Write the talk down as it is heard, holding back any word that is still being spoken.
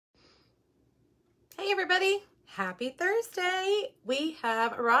Hey everybody, happy Thursday. We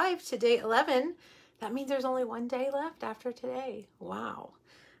have arrived to day 11. That means there's only one day left after today. Wow.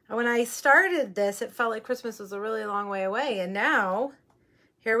 When I started this, it felt like Christmas was a really long way away, and now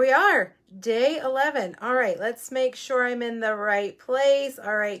here we are, day 11. All right, let's make sure I'm in the right place.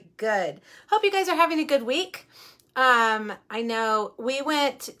 All right, good. Hope you guys are having a good week. I know we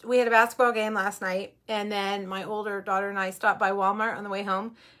had a basketball game last night, and then my older daughter and I stopped by Walmart on the way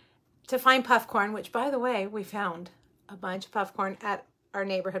home to find puff corn, which, by the way, we found a bunch of puff corn at our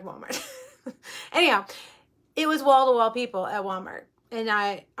neighborhood Walmart. Anyhow, it was wall-to-wall people at Walmart. And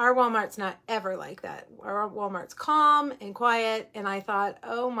our Walmart's not ever like that. Our Walmart's calm and quiet. And I thought,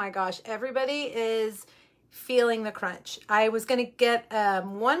 oh my gosh, everybody is feeling the crunch. I was going to get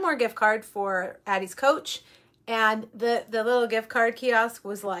one more gift card for Addie's coach. And the little gift card kiosk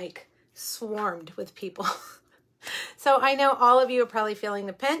was like swarmed with people. So I know all of you are probably feeling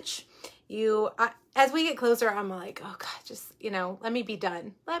the pinch. As we get closer, I'm like, oh God, just, let me be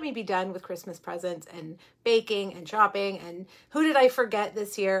done. Let me be done with Christmas presents and baking and shopping. And who did I forget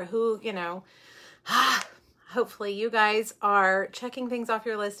this year? Hopefully you guys are checking things off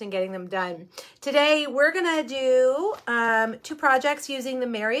your list and getting them done. Today, we're going to do 2 projects using the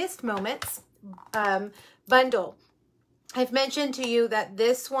Merriest Moments bundle. I've mentioned to you that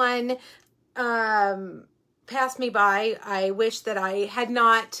this one passed me by. I wish that I had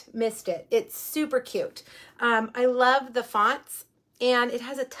not missed it. It's super cute. I love the fonts, and it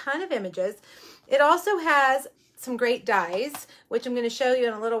has a ton of images. It also has some great dies, which I'm going to show you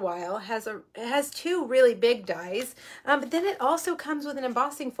in a little while. It has 2 really big dies, but then it also comes with an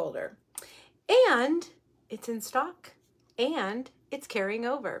embossing folder, and it's in stock, and it's carrying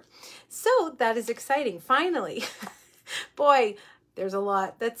over. So that is exciting. Finally, boy, there's a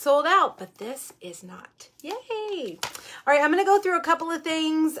lot that's sold out, but this is not. Yay. All right, I'm going to go through a couple of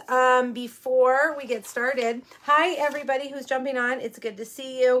things before we get started. Hi, everybody who's jumping on. It's good to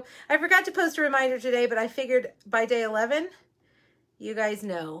see you. I forgot to post a reminder today, but I figured by day 11, you guys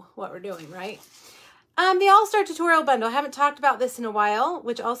know what we're doing, right? The All-Star Tutorial Bundle. I haven't talked about this in a while,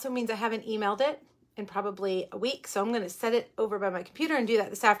 which also means I haven't emailed it in probably a week. So I'm going to set it over by my computer and do that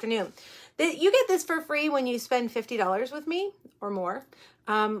this afternoon. You get this for free when you spend $50 with me or more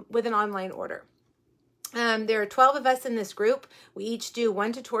with an online order. There are 12 of us in this group. We each do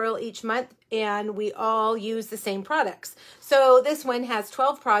 1 tutorial each month, and we all use the same products. So this one has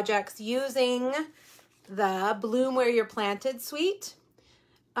 12 projects using the Bloom Where You're Planted suite.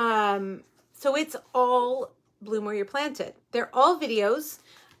 So it's all Bloom Where You're Planted. They're all videos.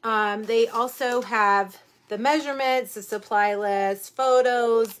 They also have the measurements, the supply list,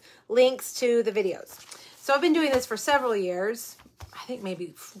 photos, links to the videos. So I've been doing this for several years. I think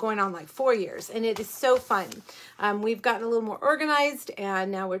maybe going on like 4 years, and it is so fun. We've gotten a little more organized,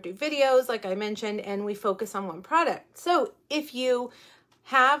 and now we're doing videos, like I mentioned, and we focus on one product. So if you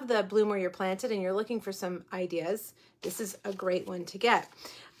have the Bloom Where You're Planted and you're looking for some ideas, this is a great one to get.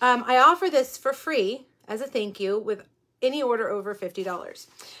 I offer this for free as a thank you with any order over $50.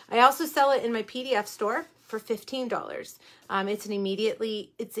 I also sell it in my PDF store for $15. It's an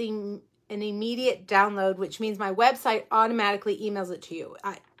immediate download, which means my website automatically emails it to you.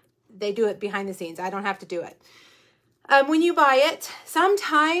 They do it behind the scenes. I don't have to do it. When you buy it,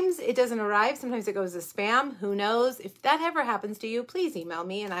 sometimes it doesn't arrive. Sometimes it goes to spam. Who knows? If that ever happens to you, please email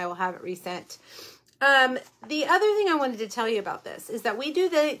me and I will have it resent. The other thing I wanted to tell you about this is that we do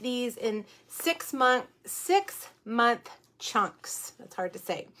these in 6 month chunks. That's hard to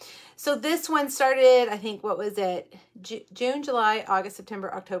say. So this one started, I think, what was it? June, July, August,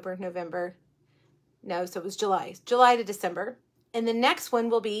 September, October, November. No, so it was July to December. And the next one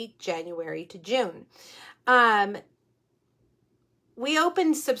will be January to June. We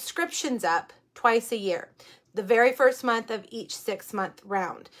open subscriptions up twice a year, the very first month of each 6-month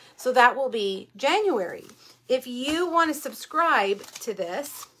round. So that will be January. If you want to subscribe to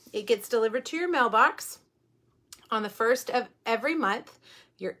this, it gets delivered to your mailbox on the 1st of every month,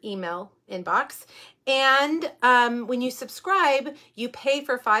 your email inbox. And when you subscribe, you pay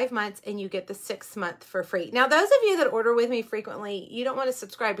for 5 months and you get the 6th month for free. Now, those of you that order with me frequently, you don't want to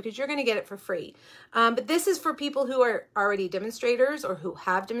subscribe because you're going to get it for free. But this is for people who are already demonstrators or who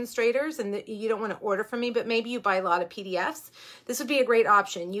have demonstrators, and you don't want to order from me, but maybe you buy a lot of PDFs. This would be a great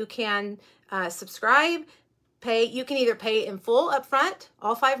option. You can subscribe, pay. You can either pay in full upfront,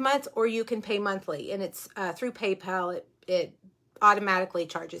 all 5 months, or you can pay monthly, and it's through PayPal. It automatically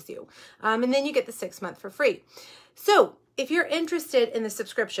charges you. And then you get the 6th month for free. So if you're interested in the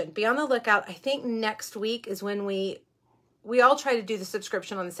subscription, be on the lookout. I think next week is when we we all try to do the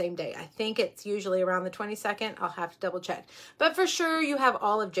subscription on the same day. I think it's usually around the 22nd. I'll have to double check. But for sure, you have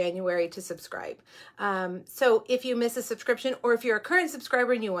all of January to subscribe. So if you miss a subscription, or if you're a current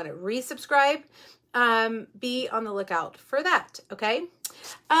subscriber and you want to resubscribe, be on the lookout for that, okay?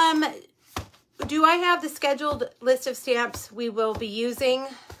 Do I have the scheduled list of stamps we will be using?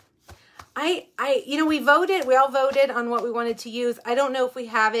 You know, we all voted on what we wanted to use. I don't know if we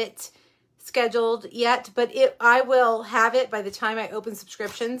have it scheduled yet, but I will have it by the time I open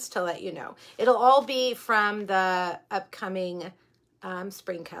subscriptions to let you know. It'll all be from the upcoming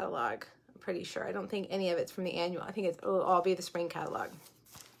spring catalog. I'm pretty sure. I don't think any of it's from the annual. I think it'll all be the spring catalog.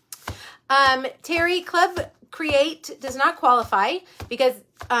 Terry, Club Create does not qualify because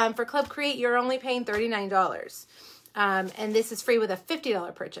for Club Create, you're only paying $39. And this is free with a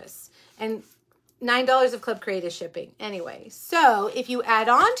 $50 purchase. And $9 of Club Create is shipping anyway. So if you add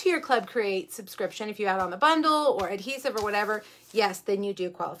on to your Club Create subscription, if you add on the bundle or adhesive or whatever, yes, then you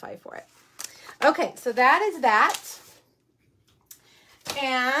do qualify for it. Okay, so that is that.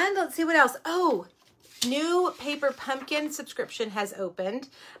 And let's see what else. Oh, new Paper Pumpkin subscription has opened.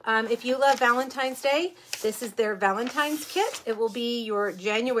 If you love Valentine's Day, this is their Valentine's kit. It will be your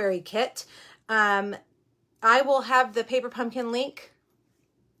January kit. I will have the Paper Pumpkin link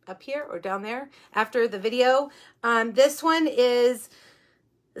up here or down there after the video. This one is,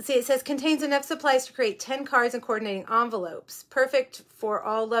 let's see, it says contains enough supplies to create 10 cards and coordinating envelopes. Perfect for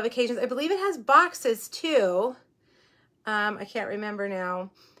all love occasions. I believe it has boxes too. I can't remember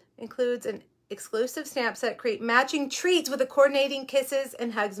now. Includes an exclusive stamp set, create matching treats with the coordinating kisses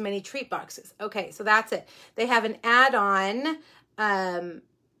and hugs mini treat boxes. Okay, so that's it. They have an add-on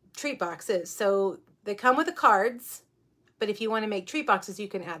treat boxes. So they come with the cards, but if you want to make treat boxes, you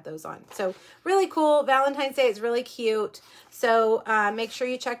can add those on. So really cool. Valentine's Day is really cute. So make sure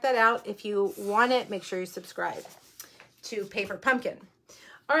you check that out. If you want it, make sure you subscribe to Paper Pumpkin.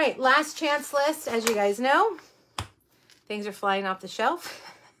 All right, last chance list. As you guys know, things are flying off the shelf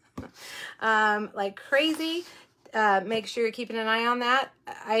like crazy. Make sure you're keeping an eye on that.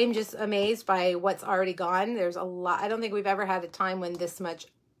 I am just amazed by what's already gone. There's a lot. I don't think we've ever had a time when this much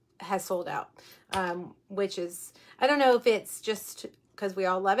has sold out, which is, I don't know if it's just because we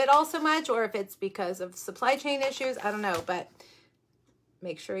all love it all so much or if it's because of supply chain issues. I don't know, but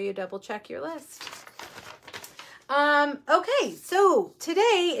make sure you double check your list. Okay, so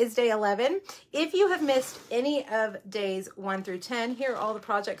today is day 11. If you have missed any of days 1 through 10, here are all the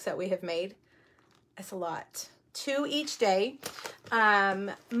projects that we have made. That's a lot. 2 each day.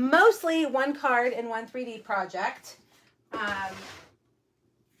 Mostly 1 card and 1 3D project.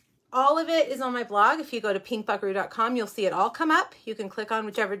 All of it is on my blog. If you go to pinkbuckaroo.com, you'll see it all come up. You can click on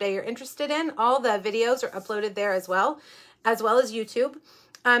whichever day you're interested in. All the videos are uploaded there as well as YouTube.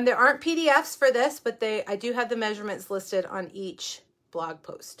 There aren't PDFs for this, but I do have the measurements listed on each blog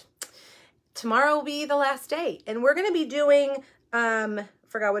post. Tomorrow will be the last day, and we're going to be doing,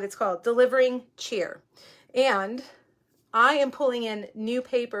 forgot what it's called, Delivering Cheer. And I am pulling in new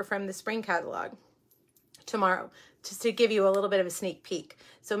paper from the spring catalog tomorrow, just to give you a little bit of a sneak peek.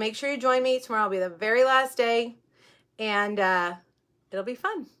 So make sure you join me. Tomorrow will be the very last day, and it'll be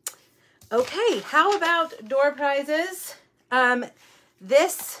fun. Okay, how about door prizes?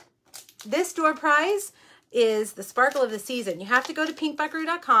 This door prize is the Sparkle of the Season. You have to go to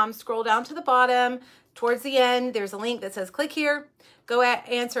pinkbuckaroo.com, scroll down to the bottom. Towards the end, there's a link that says click here. Go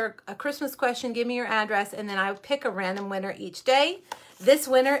answer a Christmas question, give me your address, and then I'll pick a random winner each day. This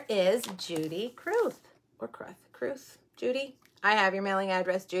winner is Judy Kruth, or Kruth, Judy. I have your mailing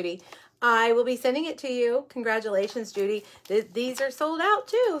address, Judy. I will be sending it to you. Congratulations, Judy. These are sold out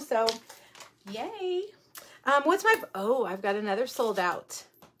too, so yay. What's my, oh, I've got another sold out.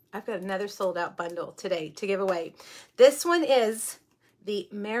 I've got another sold out bundle today to give away. This one is the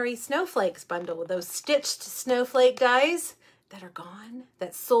Merry Snowflakes bundle with those stitched snowflake dies that are gone,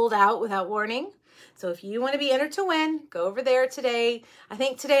 that sold out without warning. So if you want to be entered to win, go over there today. I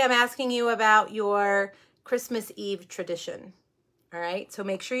think today I'm asking you about your Christmas Eve tradition. All right, so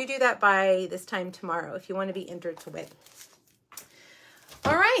make sure you do that by this time tomorrow if you want to be entered to win.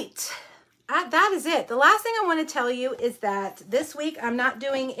 All right, that is it. The last thing I want to tell you is that this week I'm not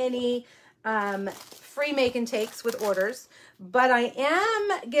doing any free make and takes with orders, but I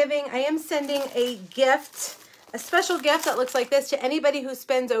am sending a gift, a special gift that looks like this to anybody who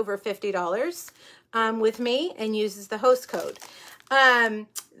spends over $50 with me and uses the host code. I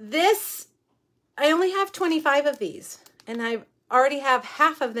only have 25 of these, and I already have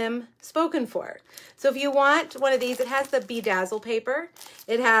half of them spoken for. So if you want one of these, it has the Bedazzle paper.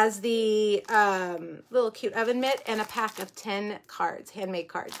 It has the little cute oven mitt and a pack of 10 cards, handmade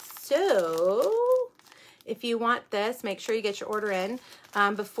cards. So if you want this, make sure you get your order in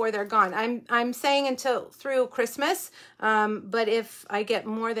before they're gone. I'm saying until through Christmas, but if I get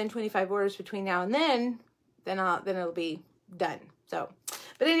more than 25 orders between now and then it'll be done. So,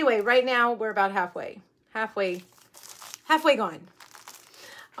 but anyway, right now we're about halfway gone.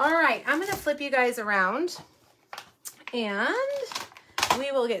 All right, I'm gonna flip you guys around and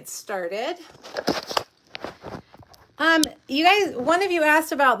we will get started. You guys, one of you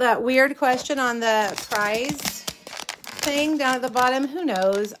asked about that weird question on the prize thing down at the bottom. Who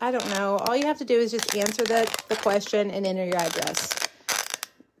knows? I don't know. All you have to do is just answer the question and enter your address.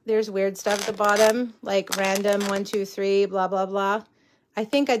 There's weird stuff at the bottom, like random 1, 2, 3, blah, blah, blah. I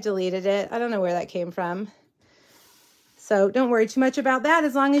think I deleted it. I don't know where that came from. So don't worry too much about that.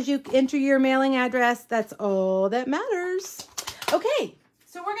 As long as you enter your mailing address, that's all that matters. Okay,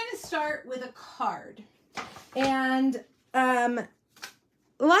 so we're going to start with a card. And like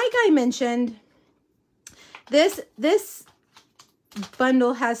I mentioned, this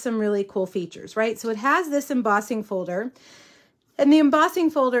bundle has some really cool features, right? So it has this embossing folder, and the embossing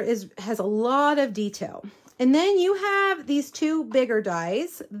folder has a lot of detail. And then you have these two bigger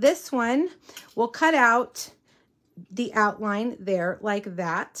dies. This one will cut out the outline there like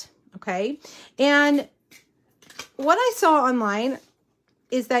that, okay? And what I saw online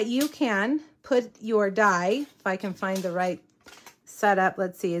is that you can put your die, if I can find the right setup,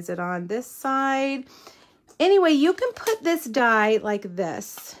 let's see, is it on this side? Anyway, you can put this die like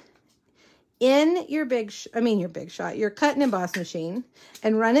this in your your cut and emboss machine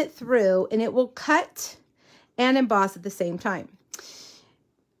and run it through, and it will cut and emboss at the same time.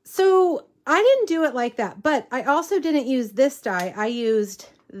 So I didn't do it like that, but I also didn't use this die. I used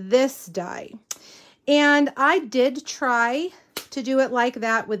this die. And I did try to do it like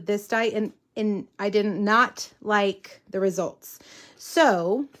that with this die, and I did not like the results.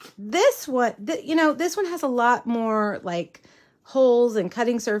 So this one, this one has a lot more like holes and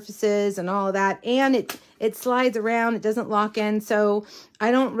cutting surfaces and all of that. And it slides around, it doesn't lock in. So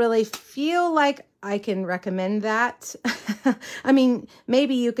I don't really feel like I can recommend that. I mean,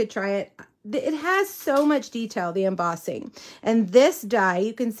 maybe you could try it. It has so much detail, the embossing. And this die,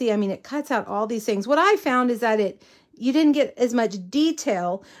 you can see, I mean, it cuts out all these things. What I found is that you didn't get as much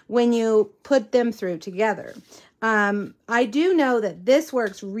detail when you put them through together. I do know that this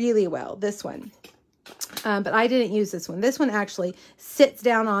works really well, this one. But I didn't use this one. This one actually sits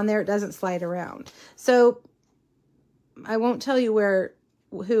down on there. It doesn't slide around. So I won't tell you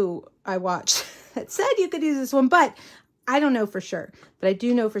who I watched that said you could use this one, but I don't know for sure. But I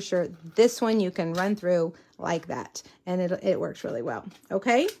do know for sure this one you can run through like that, and it works really well.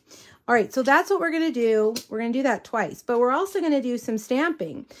 Okay? All right, so that's what we're going to do. We're going to do that twice, but we're also going to do some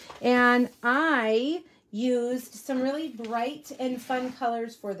stamping. And I used some really bright and fun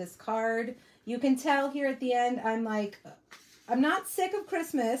colors for this card. You can tell here at the end, I'm not sick of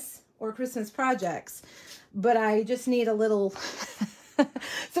Christmas or Christmas projects, but I just need a little,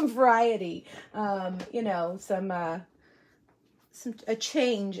 some variety, a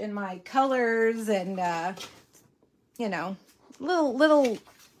change in my colors and, little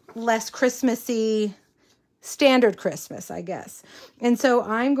less Christmassy, standard Christmas, I guess. And so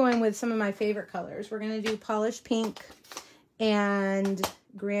I'm going with some of my favorite colors. We're going to do polished pink and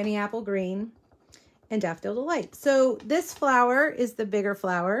granny apple green and daffodil delight. So this flower is the bigger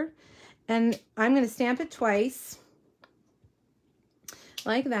flower, and I'm going to stamp it twice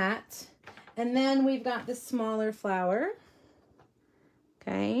like that. And then we've got the smaller flower.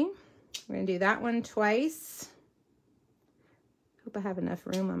 Okay, we're going to do that one twice. Hope I have enough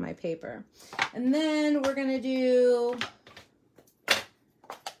room on my paper. And then we're going to do,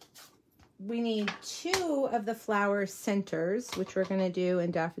 we need 2 of the flower centers, which we're going to do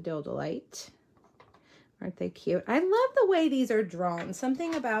in Daffodil Delight. Aren't they cute? I love the way these are drawn.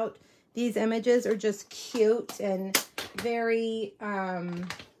 Something about these images are just cute and very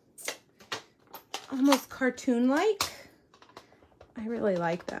almost cartoon-like. I really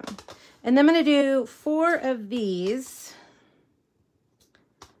like them. And then I'm going to do 4 of these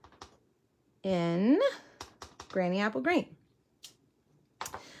in Granny Apple Green.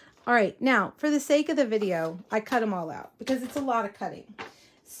 All right, now for the sake of the video, I cut them all out because it's a lot of cutting.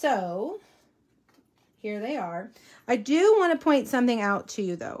 So here they are. I do want to point something out to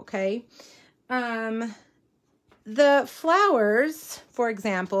you though, okay? The flowers, for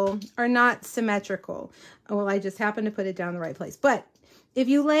example, are not symmetrical. Well, I just happened to put it down in the right place. But if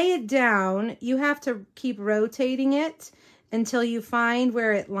you lay it down, you have to keep rotating it until you find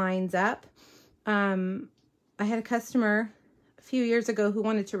where it lines up. I had a customer a few years ago who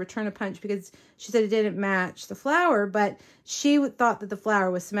wanted to return a punch because she said it didn't match the flower, but she thought that the flower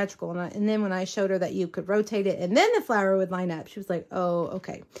was symmetrical. And then when I showed her that you could rotate it and then the flower would line up, she was like, oh,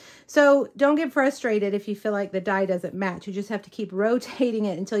 okay. So don't get frustrated if you feel like the die doesn't match. You just have to keep rotating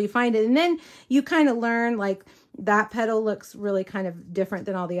it until you find it. And then you kind of learn, like, that petal looks really kind of different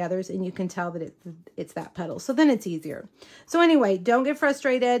than all the others, and you can tell that it's that petal. So then it's easier. So anyway, don't get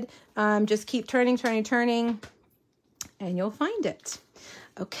frustrated. Just keep turning, and you'll find it.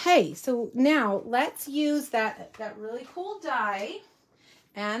 Okay, so now let's use that really cool die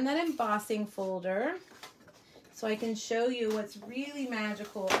and that embossing folder so I can show you what's really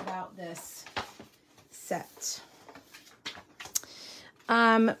magical about this set.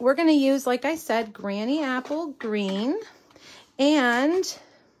 We're going to use, like I said, Granny Apple Green, and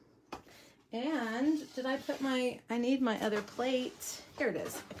did I put I need my other plate. Here it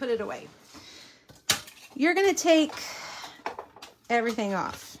is. I put it away. You're going to take everything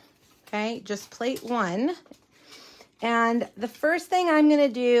off, okay? Just plate one. And the first thing I'm going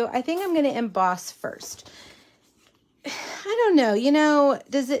to do, I think I'm going to emboss first. I don't know, you know,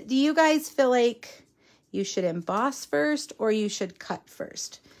 do you guys feel like you should emboss first or you should cut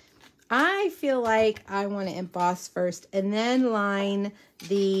first? I feel like I want to emboss first and then line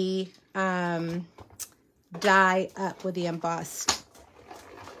the die up with the embossed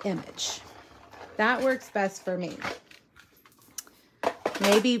image. That works best for me.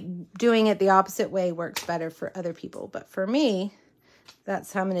 Maybe doing it the opposite way works better for other people, but for me,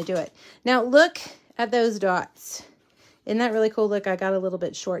 that's how I'm going to do it. Now look at those dots. Isn't that really cool? Look, I got a little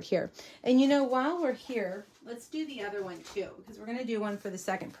bit short here. And you know, while we're here, let's do the other one too, because we're going to do one for the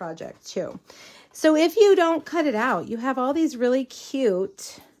second project too. So if you don't cut it out, you have all these really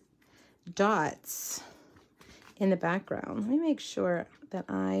cute dots in the background. Let me make sure that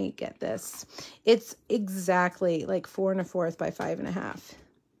I get this. It's exactly like 4 1/4 by 5 1/2.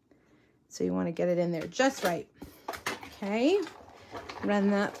 So you want to get it in there just right. Okay, run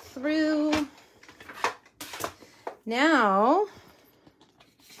that through. Now,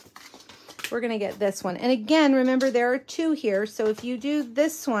 we're going to get this one. And again, remember there are two here. So if you do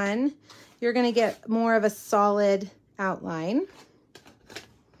this one, you're going to get more of a solid outline.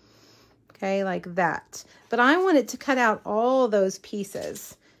 Okay, like that. But I wanted to cut out all those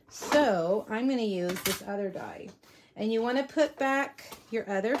pieces. So I'm going to use this other die. And you want to put back your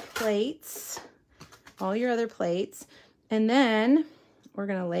other plates, all your other plates. And then we're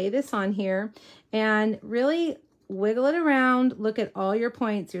going to lay this on here and really wiggle it around. Look at all your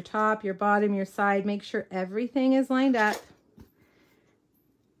points, your top, your bottom, your side. Make sure everything is lined up.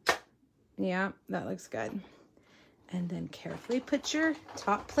 Yeah, that looks good. And then carefully put your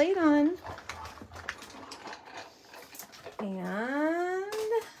top plate on. And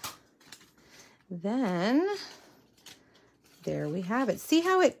then there we have it. See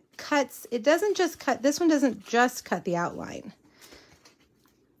how it cuts? It doesn't just cut, this one doesn't just cut the outline.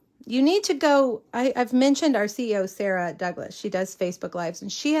 You need to go, I've mentioned our CEO, Sarah Douglas. She does Facebook Lives,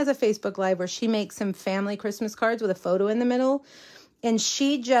 and she has a Facebook Live where she makes some family Christmas cards with a photo in the middle. And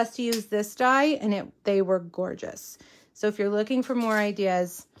she just used this die, and they were gorgeous. So if you're looking for more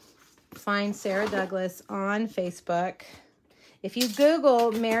ideas, find Sarah Douglas on Facebook. If you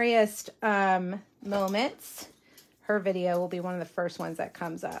Google Merriest moments, her video will be one of the first ones that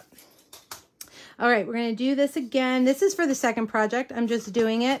comes up. All right, we're going to do this again. This is for the second project. I'm just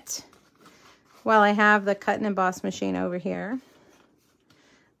doing it while I have the cut and emboss machine over here.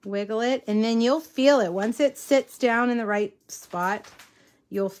 Wiggle it, and then you'll feel it. Once it sits down in the right spot,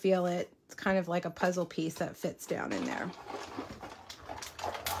 you'll feel it. It's kind of like a puzzle piece that fits down in there.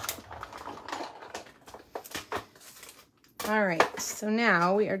 All right, so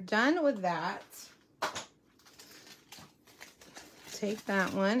now we are done with that. Take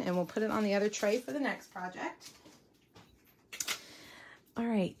that one and we'll put it on the other tray for the next project. All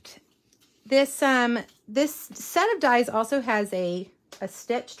right, this set of dies also has a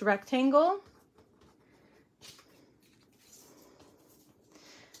stitched rectangle.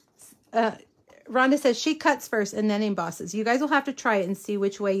 Rhonda says she cuts first and then embosses. You guys will have to try it and see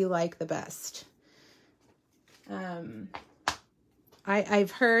which way you like the best.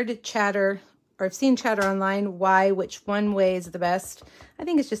 I've heard chatter, or I've seen chatter online, which one way is the best. I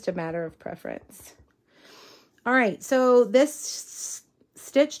think it's just a matter of preference. All right, so this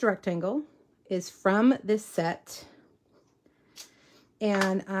stitched rectangle is from this set.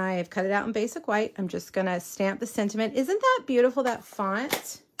 And I've cut it out in basic white. I'm just gonna stamp the sentiment. Isn't that beautiful, that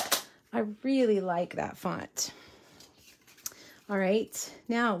font? I really like that font. All right,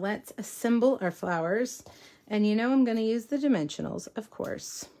 now let's assemble our flowers. And you know I'm gonna use the dimensionals, of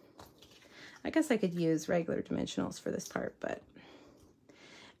course. I guess I could use regular dimensionals for this part, but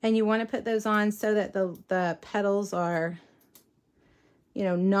And you want to put those on so that the petals are, you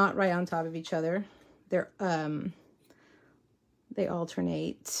know, not right on top of each other. They're, they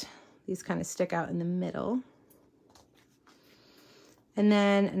alternate. These kind of stick out in the middle. And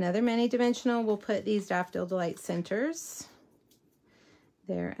then another mini dimensional, we'll put these Daffodil Delight centers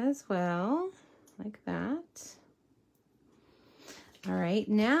there as well, like that. All right,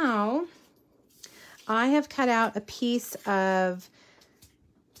 now I have cut out a piece of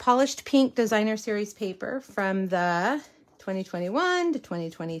polished pink designer series paper from the 2021 to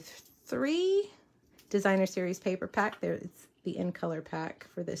 2023 designer series paper pack. There, it's the in color pack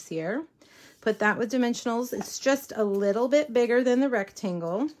for this year. Put that with dimensionals. It's just a little bit bigger than the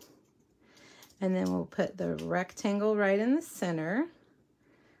rectangle. And then we'll put the rectangle right in the center.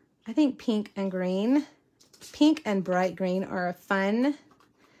 I think pink and green, pink and bright green are a fun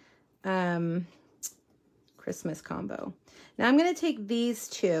Christmas combo. Now I'm going to take these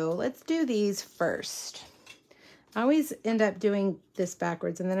two. Let's do these first. I always end up doing this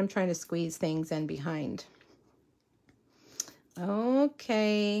backwards, and then I'm trying to squeeze things in behind.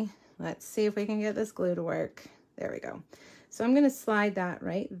 Okay, let's see if we can get this glue to work. There we go. So I'm going to slide that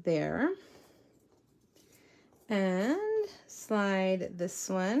right there. And slide this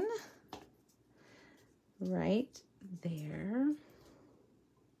one right there.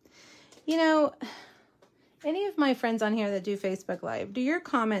 You know, any of my friends on here that do Facebook Live, do your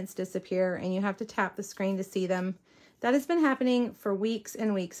comments disappear and you have to tap the screen to see them? That has been happening for weeks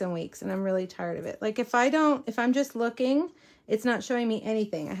and weeks and weeks, and I'm really tired of it. Like if I'm just looking, it's not showing me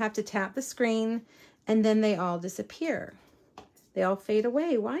anything. I have to tap the screen and then they all disappear. They all fade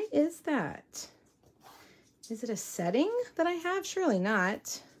away. Why is that? Is it a setting that I have? Surely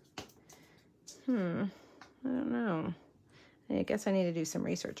not. I don't know. I guess I need to do some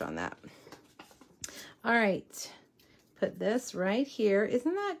research on that. All right, put this right here.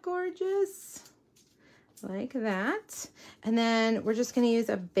 Isn't that gorgeous? Like that. And then we're just going to use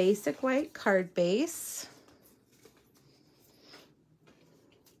a basic white card base.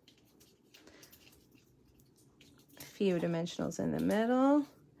 A few dimensionals in the middle.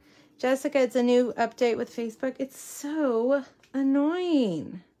 Jessica, it's a new update with Facebook. It's so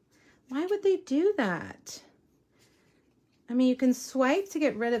annoying. Why would they do that? I mean, you can swipe to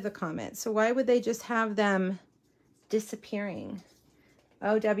get rid of the comments, so why would they just have them disappearing?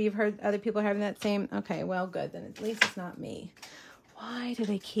 Oh, Debbie, you've heard other people having that same... Okay, well, good. Then at least it's not me. Why do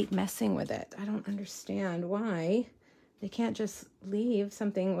they keep messing with it? I don't understand why. They can't just leave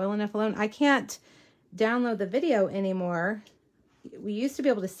something well enough alone. I can't download the video anymore. We used to be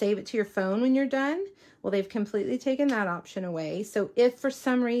able to save it to your phone when you're done. Well, they've completely taken that option away. So if for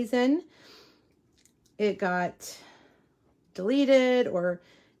some reason it got deleted or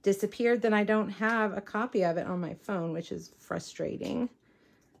disappeared, then I don't have a copy of it on my phone, which is frustrating.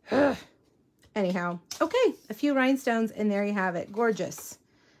 Ugh. Anyhow, okay, a few rhinestones and there you have it. Gorgeous,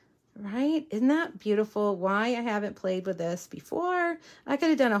 right? Isn't that beautiful? Why I haven't played with this before? I could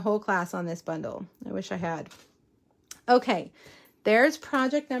have done a whole class on this bundle. I wish I had. Okay, there's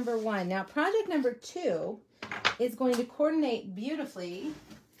project number 1. Now, project number 2 is going to coordinate beautifully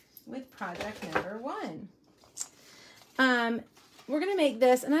with project number 1. We're going to make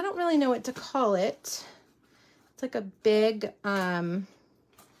this, and I don't really know what to call it. It's like a big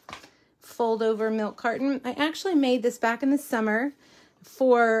fold over milk carton. I actually made this back in the summer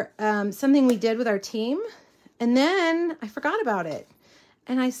for something we did with our team, and then I forgot about it.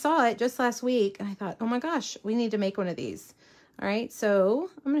 And I saw it just last week, and I thought, oh my gosh, we need to make one of these. All right, so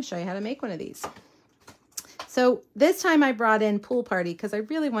I'm going to show you how to make one of these. So this time I brought in Pool Party because I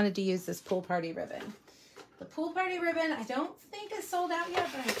really wanted to use this Pool Party ribbon. The Pool Party ribbon, I don't think is sold out yet,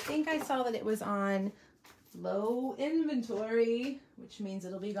 but I think I saw that it was on low inventory, which means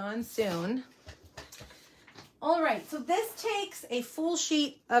it'll be gone soon. All right, so this takes a full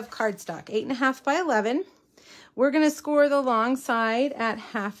sheet of cardstock, 8.5 by 11. We're going to score the long side at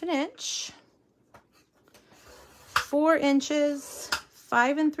 1/2 inch, 4 inches,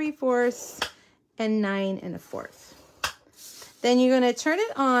 5 3/4, and 9 1/4. Then you're going to turn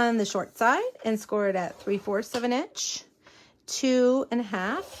it on the short side and score it at 3/4 of an inch, 2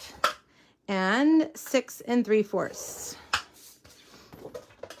 1/2, and 6 3/4.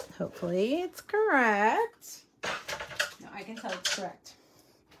 Hopefully it's correct. No, I can tell it's correct.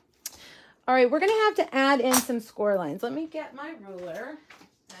 All right, we're going to have to add in some score lines. Let me get my ruler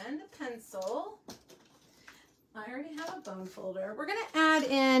and a pencil. I already have a bone folder. We're going to add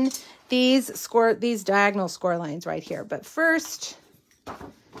in these diagonal score lines right here. But first,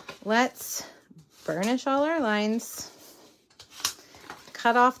 let's burnish all our lines,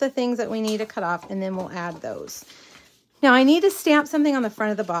 cut off the things that we need to cut off, and then we'll add those. Now I need to stamp something on the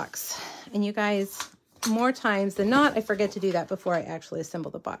front of the box, and you guys, more times than not, I forget to do that before I actually assemble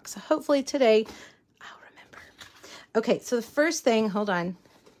the box. So hopefully today I'll remember. Okay, so the first thing, hold on.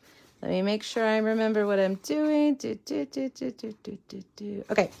 Let me make sure I remember what I'm doing.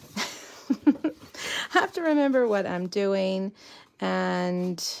 Okay. I have to remember what I'm doing,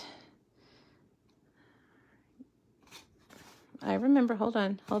 and I remember, hold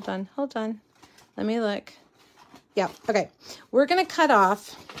on. Let me look. Yeah, okay. We're going to cut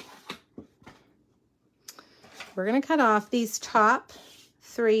off these top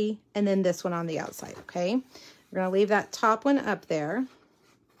 3 and then this one on the outside, okay? We're going to leave that top one up there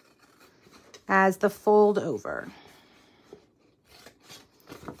as the fold over.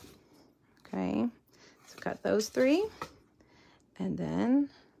 Okay, so cut those 3 and then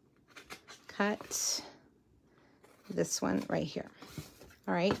cut this one right here.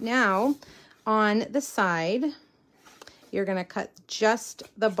 All right, now on the side, you're gonna cut just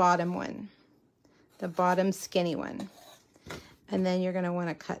the bottom one, the bottom skinny one. And then you're gonna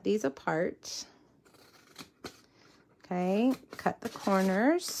wanna cut these apart. Okay, cut the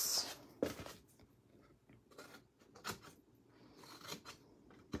corners.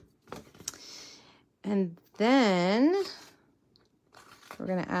 And then we're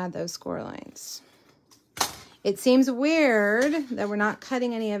going to add those score lines. It seems weird that we're not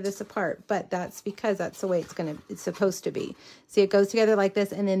cutting any of this apart, but that's because that's the way it's supposed to be. See, it goes together like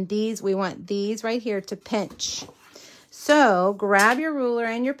this, and then these, we want these right here to pinch. So grab your ruler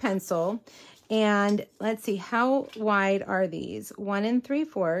and your pencil, and let's see, how wide are these? 1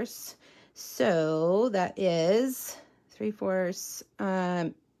 3/4. So that is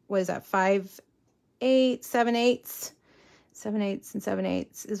 3/4. What is that? 5/8, 7/8. 7/8 and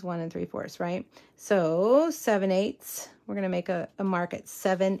 7/8 is 1 3/4, right? So 7/8, we're going to make a mark at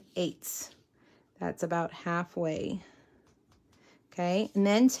 7/8. That's about halfway. Okay, and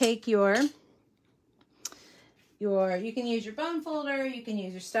then take your, you can use your bone folder, you can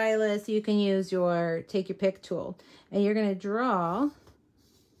use your stylus, you can use take your pick tool, and you're going to draw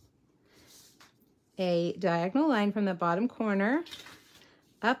a diagonal line from the bottom corner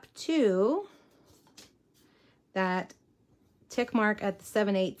up to that tick mark at the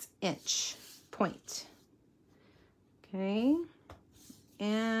 7/8 inch point. Okay,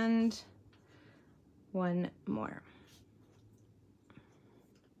 and one more.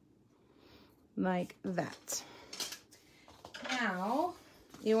 Like that. Now,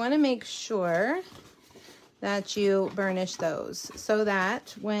 you want to make sure that you burnish those so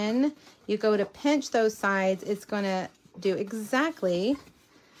that when you go to pinch those sides, it's going to do exactly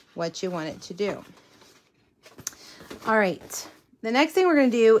what you want it to do. All right, the next thing we're going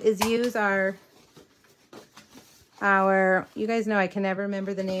to do is use our, you guys know I can never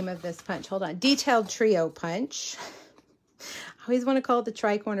remember the name of this punch. Hold on, detailed trio punch. I always want to call it the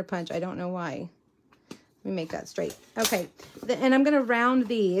tri-corner punch. I don't know why. Let me make that straight. Okay, and I'm going to round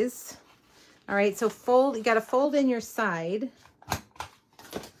these. All right, so fold, you got to fold in your side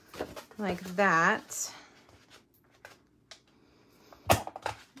like that.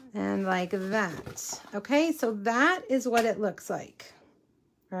 And like that. Okay, so that is what it looks like.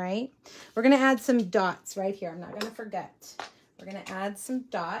 All right, we're going to add some dots right here. I'm not going to forget. We're going to add some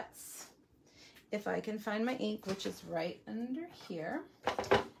dots. If I can find my ink, which is right under here.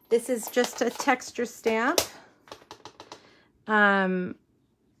 This is just a texture stamp in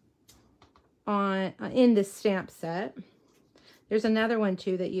this stamp set. There's another one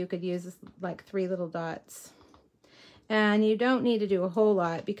too that you could use, like 3 little dots. And you don't need to do a whole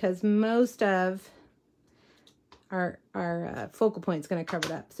lot because most of our focal point is going to cover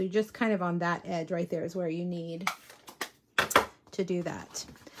it up. So just kind of on that edge right there is where you need to do that.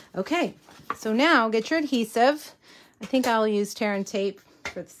 Okay, so now get your adhesive. I think I'll use tear and tape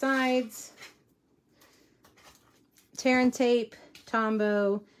for the sides. Tear and tape,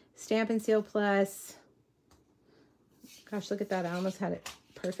 Tombow, Stampin' Seal Plus. Gosh, look at that. I almost had it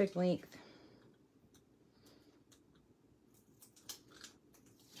perfect length.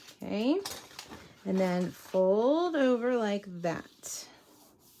 Okay, and then fold over like that.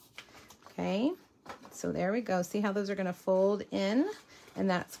 Okay, so there we go. See how those are going to fold in, and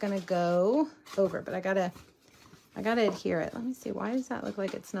that's going to go over. But I gotta adhere it. Let me see. Why does that look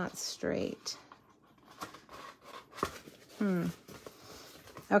like it's not straight?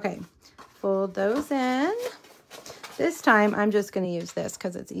 Okay, fold those in. This time I'm just going to use this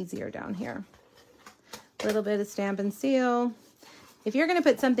because it's easier down here. A little bit of Stampin' Seal. If you're going to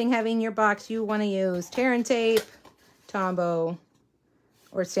put something heavy in your box, you want to use tear and tape, Tombow,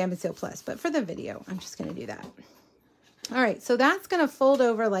 or Stampin' Seal Plus. But for the video, I'm just going to do that. All right, so that's going to fold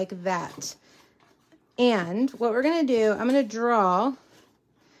over like that. And what we're gonna do, I'm gonna draw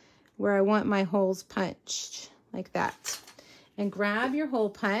where I want my holes punched, like that. And grab your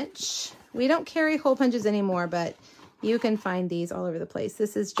hole punch. We don't carry hole punches anymore, but you can find these all over the place.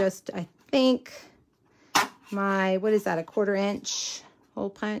 This is just, I think, my, what is that, a 1/4 inch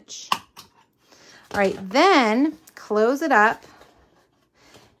hole punch. All right, then close it up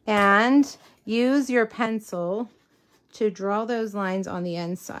and use your pencil to draw those lines on the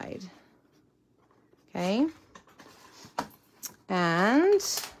inside. Okay,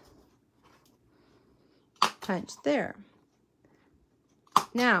 and punch there.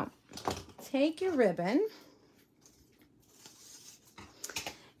 Now, take your ribbon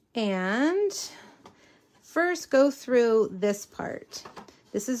and first go through this part.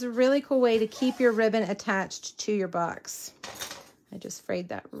 This is a really cool way to keep your ribbon attached to your box. I just frayed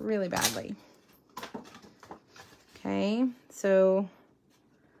that really badly. Okay, so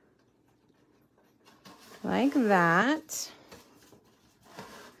like that.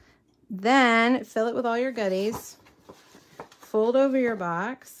 Then fill it with all your goodies. Fold over your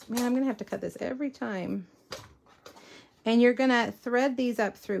box. Man, I'm gonna have to cut this every time. And you're gonna thread these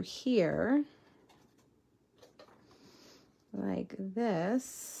up through here, like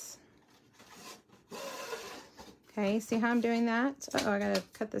this. Okay, see how I'm doing that? Uh-oh, I gotta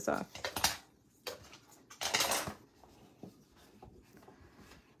cut this off.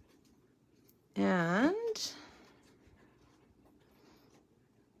 And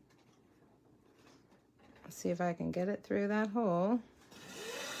let's see if I can get it through that hole.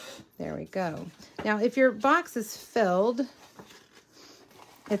 There we go. Now, if your box is filled,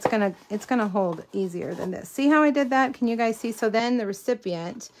 it's gonna hold easier than this. See how I did that? Can you guys see? So then the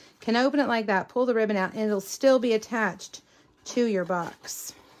recipient can open it like that, pull the ribbon out, and it'll still be attached to your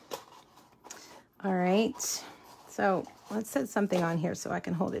box. All right, so let's set something on here so I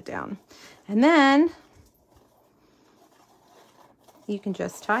can hold it down. And then you can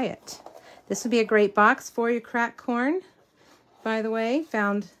just tie it. This would be a great box for your cracked corn. By the way,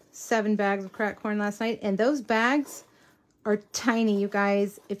 found 7 bags of cracked corn last night, and those bags are tiny, you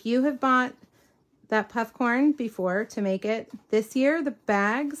guys. If you have bought that puff corn before to make it, this year the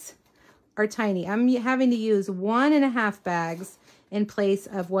bags are tiny. I'm having to use 1.5 bags in place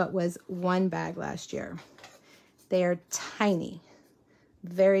of what was 1 bag last year. They are tiny.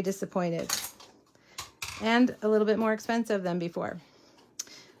 Very disappointed. And a little bit more expensive than before.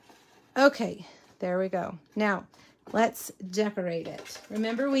 Okay, there we go. Now, let's decorate it.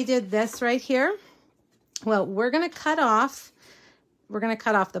 Remember we did this right here? Well, we're gonna cut off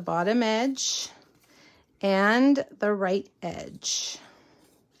the bottom edge and the right edge.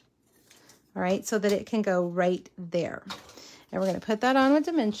 All right, so that it can go right there. And we're gonna put that on with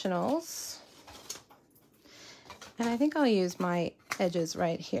dimensionals. And I think I'll use my edges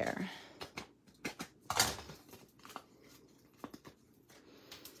right here.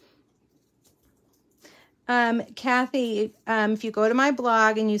 Kathy, if you go to my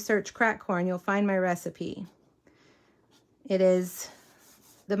blog and you search cracked corn, you'll find my recipe. It is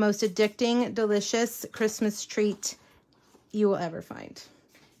the most addicting, delicious Christmas treat you will ever find.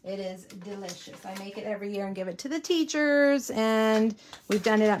 It is delicious. I make it every year and give it to the teachers, and we've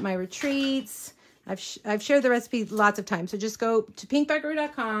done it at my retreats. I've shared the recipe lots of times. So just go to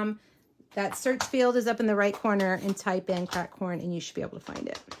pinkbuckaroo.com. That search field is up in the right corner and type in cracked corn and you should be able to find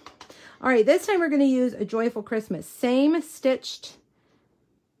it. All right, this time we're going to use a Joyful Christmas. Same stitched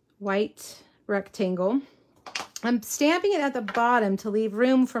white rectangle. I'm stamping it at the bottom to leave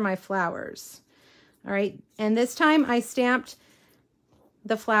room for my flowers. All right, and this time I stamped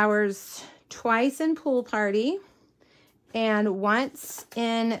the flowers twice in Pool Party and once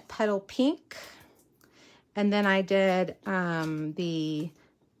in Petal Pink. And then I did the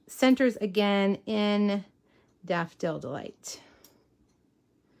centers again in Daffodil Delight.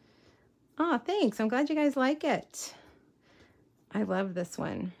 Oh, thanks. I'm glad you guys like it. I love this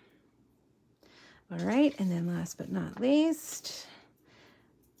one. All right, and then last but not least,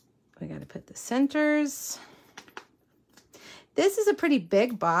 we got to put the centers. This is a pretty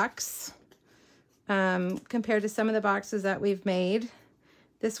big box compared to some of the boxes that we've made.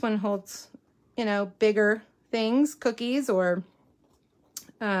 This one holds, you know, bigger things, cookies or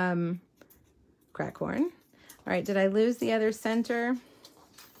cracked corn. All right, did I lose the other center?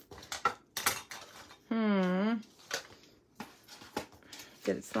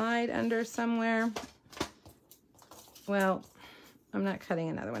 Did it slide under somewhere? Well, I'm not cutting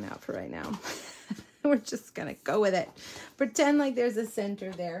another one out for right now. We're just gonna go with it. Pretend like there's a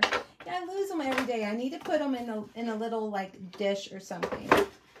center there. Yeah, I lose them every day. I need to put them in a little like dish or something.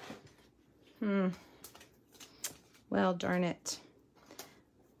 Well, darn it.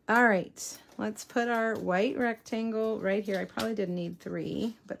 All right, let's put our white rectangle right here. I probably didn't need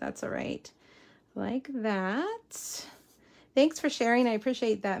 3, but that's all right. Like that. Thanks for sharing. I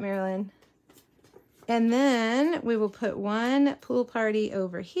appreciate that, Marilyn. And then we will put one pool party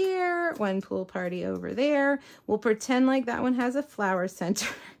over here, one pool party over there. We'll pretend like that one has a flower center.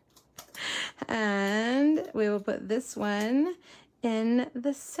 And we will put this one in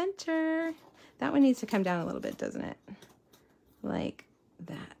the center. That one needs to come down a little bit, doesn't it? Like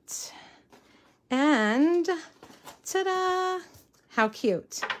that. And ta-da! How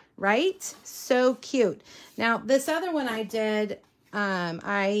cute, right? So cute. Now, this other one I did,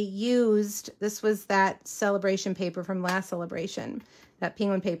 I used, this was that celebration paper from last celebration, that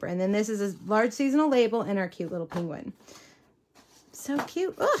penguin paper. And then this is a large seasonal label and our cute little penguin. So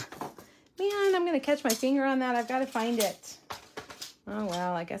cute. Oh, man, I'm going to catch my finger on that. I've got to find it. Oh,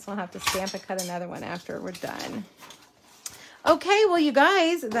 well, I guess I'll have to stamp and cut another one after we're done. Okay, well, you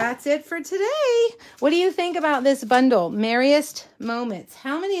guys, that's it for today. What do you think about this bundle, Merriest Moments?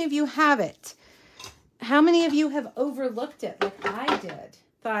 How many of you have it? How many of you have overlooked it like I did?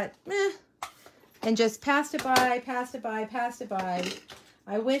 Thought, and just passed it by, passed it by, passed it by.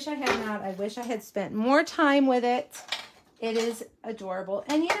 I wish I had not. I wish I had spent more time with it. It is adorable.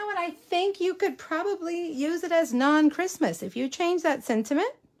 And you know what? I think you could probably use it as non-Christmas. If you change that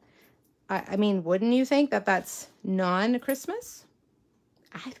sentiment, I mean, wouldn't you think that that's non-Christmas?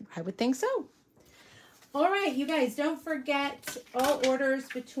 I would think so. All right, you guys, don't forget all orders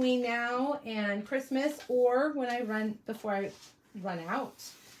between now and Christmas or before I run out.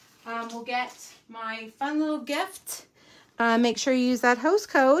 We'll get my fun little gift. Make sure you use that host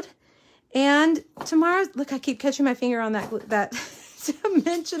code. And tomorrow, look, I keep catching my finger on that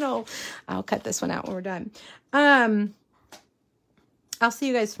dimensional. I'll cut this one out when we're done. I'll see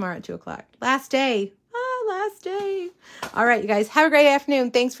you guys tomorrow at 2 o'clock. Last day. Last day. All right, you guys, have a great afternoon.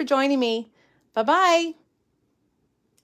 Thanks for joining me. Bye-bye.